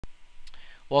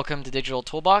Welcome to Digital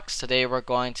Toolbox. Today we're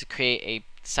going to create a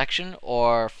section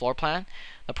or floor plan.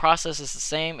 The process is the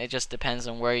same, it just depends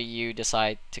on where you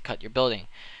decide to cut your building.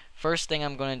 First thing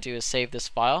I'm going to do is save this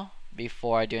file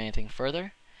before I do anything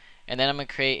further. And then I'm going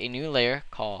to create a new layer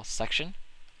called section.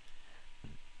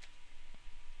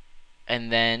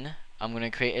 And then I'm going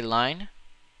to create a line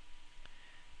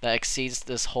that exceeds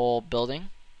this whole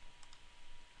building.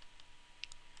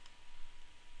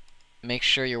 Make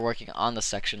sure you're working on the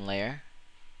section layer.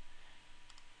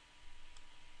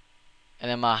 And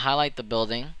then I'm going to highlight the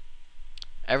building,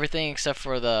 everything except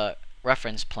for the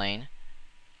reference plane,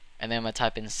 and then I'm going to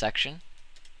type in section.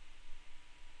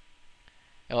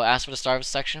 It will ask for the start of the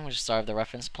section, which is the start of the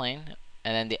reference plane,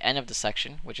 and then the end of the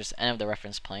section, which is the end of the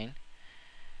reference plane.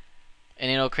 And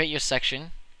it'll create your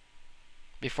section.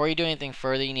 Before you do anything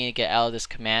further, you need to get out of this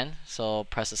command, so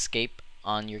press escape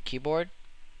on your keyboard.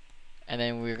 And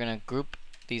then we're going to group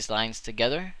these lines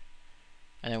together,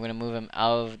 and then we're going to move them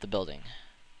out of the building.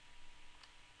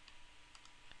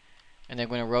 And then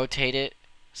we're going to rotate it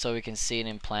so we can see it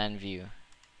in plan view.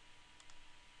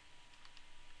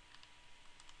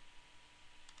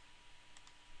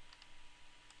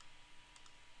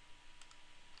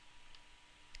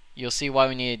 You'll see why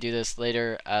we need to do this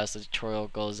later as the tutorial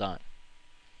goes on.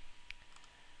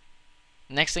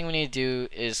 Next thing we need to do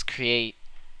is create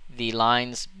the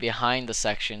lines behind the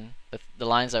section, the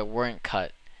lines that weren't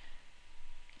cut.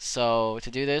 So to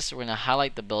do this, we're going to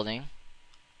highlight the building.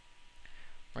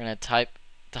 We're going to type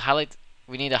to highlight.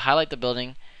 We need to highlight the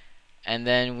building, and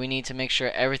then we need to make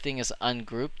sure everything is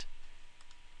ungrouped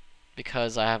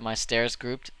because I have my stairs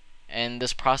grouped, and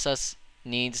this process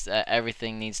needs that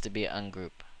everything needs to be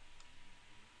ungrouped.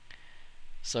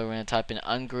 So we're going to type in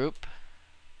ungroup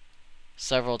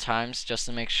several times just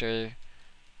to make sure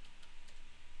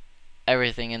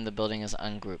everything in the building is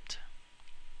ungrouped.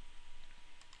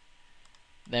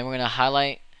 Then we're going to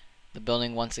highlight the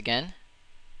building once again.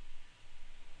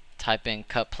 Type in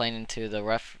cut plane into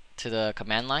the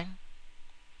command line.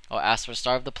 I'll ask for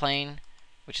start of the plane,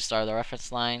 which is start of the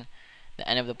reference line, the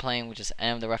end of the plane, which is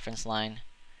end of the reference line,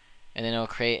 and then it will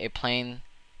create a plane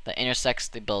that intersects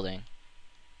the building.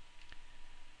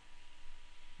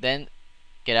 Then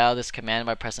get out of this command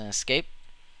by pressing escape.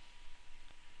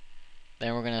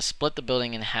 Then we're going to split the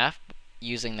building in half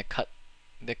using the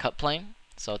cut plane.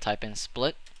 So type in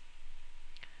split.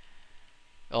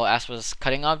 It will ask for this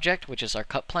cutting object, which is our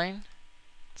cut plane.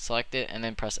 Select it and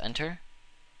then press enter.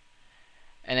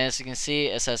 And as you can see,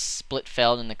 it says split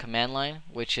failed in the command line,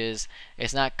 which is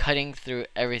it's not cutting through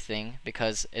everything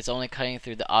because it's only cutting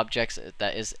through the objects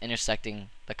that is intersecting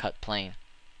the cut plane.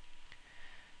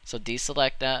 So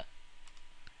deselect that.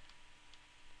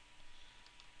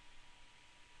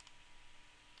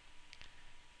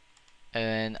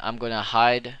 And I'm going to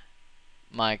hide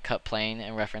my cut plane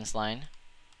and reference line.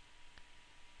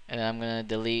 And then I'm going to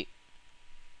delete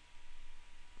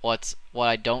what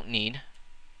I don't need.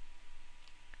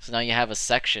 So now you have a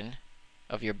section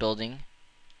of your building.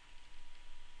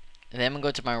 And then I'm going to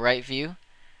go to my right view,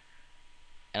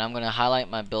 and I'm going to highlight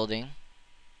my building.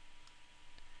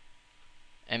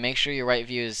 And make sure your right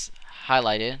view is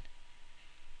highlighted.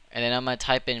 And then I'm going to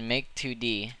type in make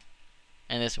 2D,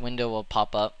 and this window will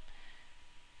pop up.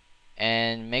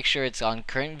 And make sure it's on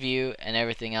current view and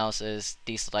everything else is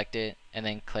deselected, and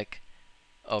then click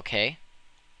OK.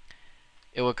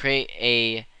 It will create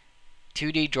a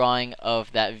 2D drawing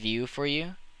of that view for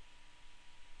you,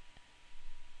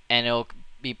 and it will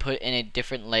be put in a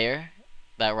different layer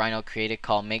that Rhino created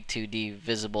called make 2D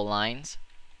visible lines.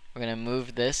 We're going to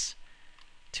move this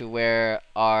to where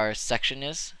our section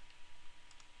is.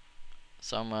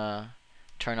 So I'm going to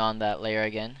turn on that layer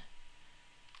again.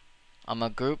 I'm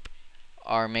going to group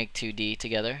our make 2D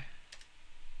together.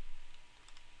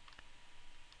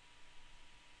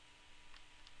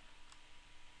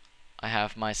 I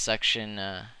have my section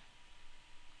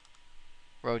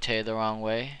rotated the wrong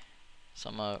way,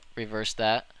 so I'm going to reverse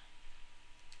that.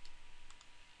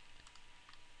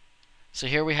 So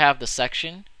here we have the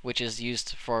section, which is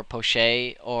used for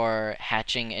poché or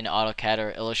hatching in AutoCAD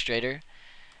or Illustrator.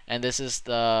 And this is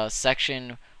the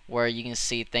section where you can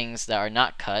see things that are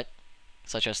not cut,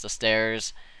 such as the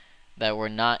stairs that were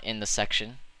not in the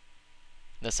section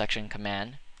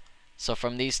command. So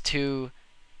from these two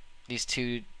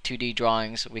 2D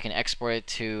drawings, we can export it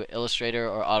to Illustrator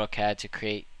or AutoCAD to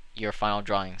create your final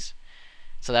drawings.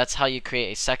 So that's how you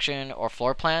create a section or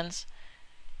floor plans,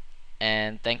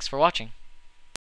 and thanks for watching.